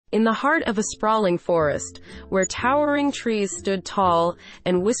In the heart of a sprawling forest, where towering trees stood tall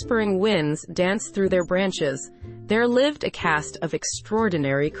and whispering winds danced through their branches, there lived a caste of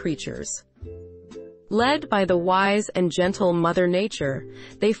extraordinary creatures. Led by the wise and gentle Mother Nature,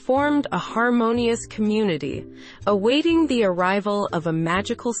 they formed a harmonious community, awaiting the arrival of a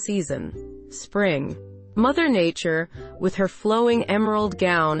magical season, spring. Mother Nature, with her flowing emerald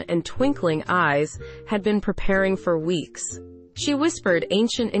gown and twinkling eyes, had been preparing for weeks. She whispered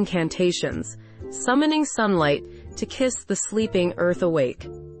ancient incantations, summoning sunlight to kiss the sleeping earth awake.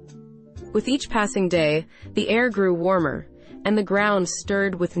 With each passing day, the air grew warmer, and the ground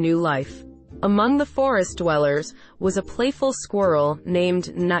stirred with new life. Among the forest dwellers was a playful squirrel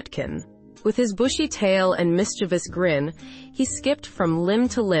named Nutkin. With his bushy tail and mischievous grin, he skipped from limb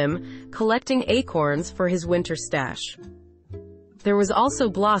to limb, collecting acorns for his winter stash. There was also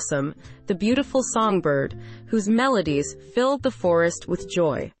Blossom, the beautiful songbird, whose melodies filled the forest with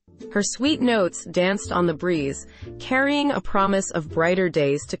joy. Her sweet notes danced on the breeze, carrying a promise of brighter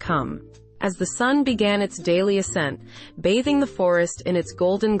days to come. As the sun began its daily ascent, bathing the forest in its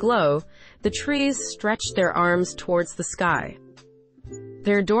golden glow, the trees stretched their arms towards the sky.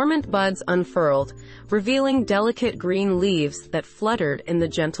 Their dormant buds unfurled, revealing delicate green leaves that fluttered in the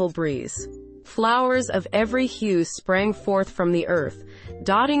gentle breeze. Flowers of every hue sprang forth from the earth,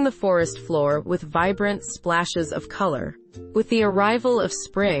 dotting the forest floor with vibrant splashes of color. With the arrival of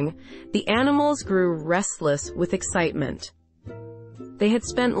spring, the animals grew restless with excitement. They had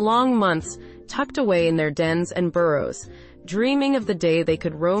spent long months tucked away in their dens and burrows, dreaming of the day they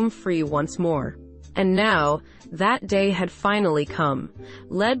could roam free once more. And now, that day had finally come.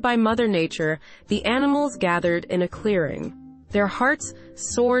 Led by Mother Nature, the animals gathered in a clearing. Their hearts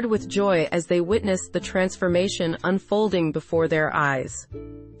soared with joy as they witnessed the transformation unfolding before their eyes.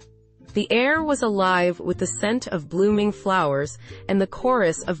 The air was alive with the scent of blooming flowers and the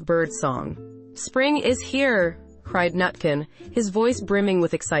chorus of birdsong. "Spring is here!" cried Nutkin, his voice brimming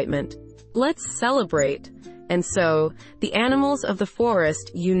with excitement. "Let's celebrate!" And so, the animals of the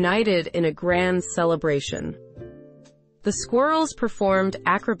forest united in a grand celebration. The squirrels performed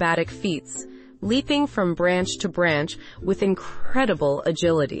acrobatic feats, leaping from branch to branch with incredible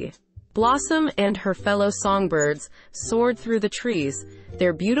agility. Blossom and her fellow songbirds soared through the trees,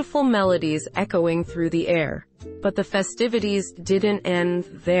 their beautiful melodies echoing through the air. But the festivities didn't end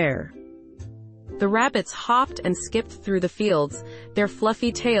there. The rabbits hopped and skipped through the fields, their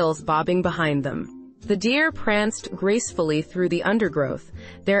fluffy tails bobbing behind them. The deer pranced gracefully through the undergrowth,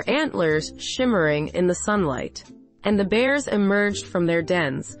 their antlers shimmering in the sunlight. And the bears emerged from their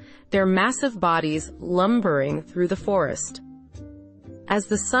dens, their massive bodies lumbering through the forest. As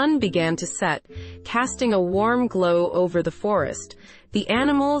the sun began to set, casting a warm glow over the forest, the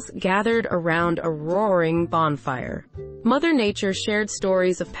animals gathered around a roaring bonfire. Mother Nature shared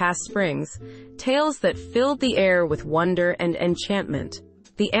stories of past springs, tales that filled the air with wonder and enchantment.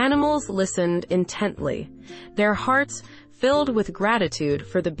 The animals listened intently, their hearts filled with gratitude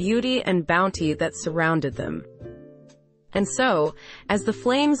for the beauty and bounty that surrounded them. And so, as the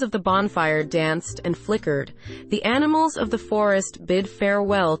flames of the bonfire danced and flickered, the animals of the forest bid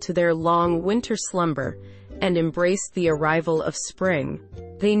farewell to their long winter slumber and embraced the arrival of spring.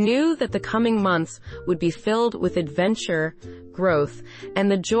 They knew that the coming months would be filled with adventure, growth,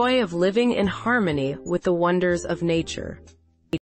 and the joy of living in harmony with the wonders of nature.